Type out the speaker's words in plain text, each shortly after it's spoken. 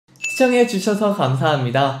시청해주셔서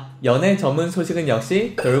감사합니다. 연애 전문 소식은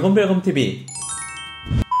역시 돌곰별곰TV.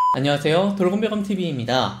 안녕하세요,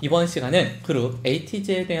 돌곰별곰TV입니다. 이번 시간은 그룹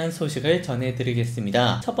에이티즈에 대한 소식을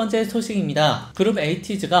전해드리겠습니다. 첫 번째 소식입니다. 그룹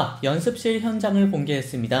에이티즈가 연습실 현장을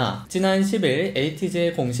공개했습니다. 지난 10일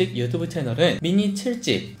에이티즈의 공식 유튜브 채널은 미니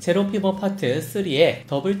 7집 제로피버 파트 3의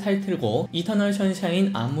더블 타이틀곡 이터널 선샤인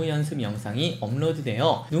안무 연습 영상이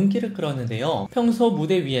업로드되어 눈길을 끌었는데요. 평소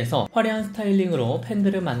무대 위에서 화려한 스타일링으로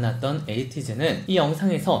팬들을 만났던 에이티즈는 이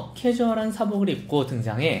영상에서 캐주얼한 사복을 입고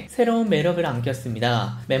등장해 새로운 매력을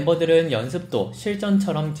안겼습니다. 멤버들은 연습도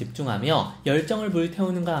실전처럼 집중하며 열정을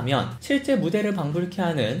불태우는가 하면 실제 무대를 방불케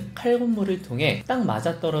하는 칼군무를 통해 딱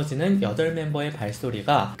맞아떨어지는 8멤버의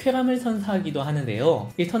발소리가 쾌감을 선사하기도 하는데요.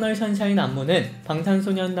 이터널 선샤인 안무는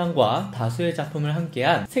방탄소년단과 다수의 작품을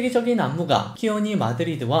함께한 세계적인 안무가 키오니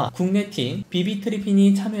마드리드와 국내 팀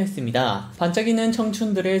비비트리핀이 참여했습니다. 반짝이는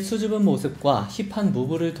청춘들의 수줍은 모습과 힙한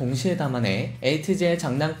무브를 동시에 담아내 에이티즈의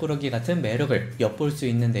장난꾸러기 같은 매력을 엿볼 수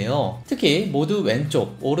있는데요. 특히 모두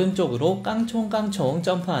왼쪽, 오른쪽으로 깡총깡총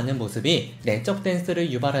점프하는 모습이 내적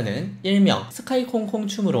댄스를 유발하는 일명 스카이콩콩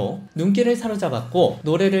춤으로 눈길을 사로잡았고,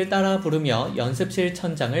 노래를 따라 부르며 연습실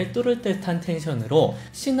천장을 뚫을 듯한 텐션으로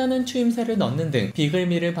신나는 추임새를 넣는 등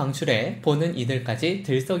비글미를 방출해 보는 이들까지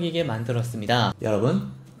들썩이게 만들었습니다.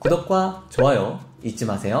 여러분, 구독과 좋아요 잊지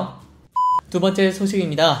마세요. 두 번째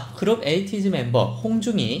소식입니다. 그룹 에이티즈 멤버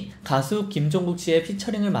홍중이 가수 김종국씨의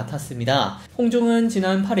피처링을 맡았습니다. 홍중은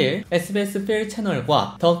지난 8일 SBS 필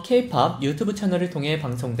채널과 더 K-POP 유튜브 채널을 통해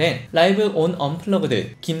방송된 라이브 온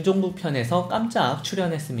언플러그드 김종국 편에서 깜짝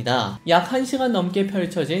출연했습니다. 약 1시간 넘게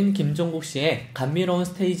펼쳐진 김종국씨의 감미로운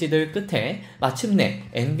스테이지들 끝에 마침내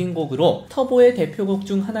엔딩곡으로 터보의 대표곡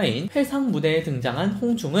중 하나인 회상 무대에 등장한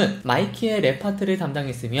홍중은 마이키의 랩 파트를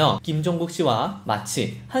담당했으며 김종국씨와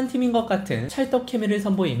마치 한 팀인 것 같은 찰떡 케미를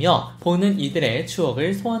선보이며 보는 이들의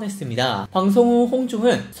추억을 소환했습니다. 방송 후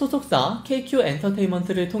홍중은 소속사 KQ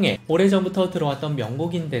엔터테인먼트를 통해 오래전부터 들어왔던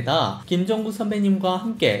명곡인데다 김종국 선배님과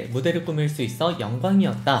함께 무대를 꾸밀 수 있어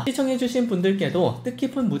영광이었다. 시청해주신 분들께도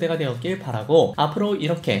뜻깊은 무대가 되었길 바라고 앞으로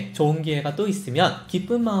이렇게 좋은 기회가 또 있으면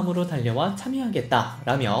기쁜 마음으로 달려와 참여하겠다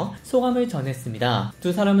라며 소감을 전했습니다.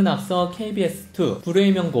 두 사람은 앞서 KBS2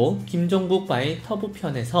 불후의 명곡 김종국 바이 터보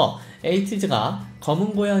편에서 에이티즈가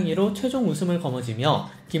검은 고양이로 최종 우승을 거머쥐며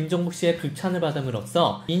김종국씨의 극찬을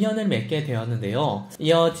받음으로써 인연을 맺게 되었는데요.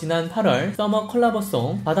 이어 지난 8월 서머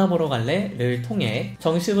콜라보송 바다 보러 갈래를 통해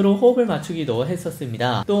정식으로 호흡을 맞추기도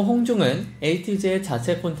했었습니다. 또 홍중은 에이티즈의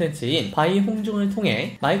자체 콘텐츠인 바이 홍중을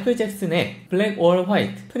통해 마이클 잭슨의 블랙 올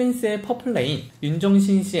화이트, 프린스의 퍼플 레인,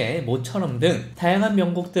 윤종신씨의 모처럼 등 다양한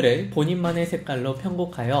명곡들을 본인만의 색깔로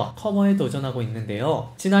편곡하여 커버에 도전하고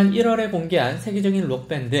있는데요. 지난 1월에 공개한 세계적인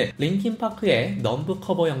록밴드 링킨파크의 넘브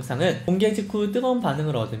커버 영상은 공개 직후 뜨거운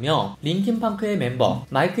반응을 얻으며 링킨파크의 멤버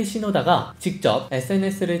마이크 시노다가 직접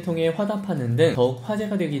SNS를 통해 화답하는 등 더욱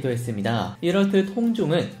화제가 되기도 했습니다. 이렇듯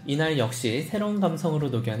홍중은 이날 역시 새로운 감성으로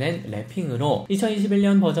녹여낸 래핑으로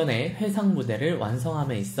 2021년 버전의 회상 무대를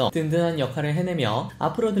완성함에 있어 든든한 역할을 해내며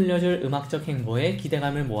앞으로 들려줄 음악적 행보에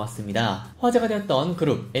기대감을 모았습니다. 화제가 되었던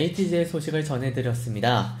그룹 에이티즈의 소식을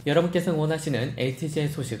전해드렸습니다. 여러분께서 원하시는 에이티즈의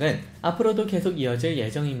소식은 앞으로도 계속 이어질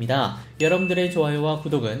예정입니다. 여러분들의 좋아요와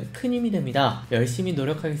구독은 큰 힘이 됩니다. 열심히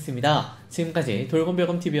노력하겠습니다. 지금까지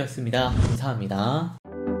돌곰별곰TV였습니다. 감사합니다.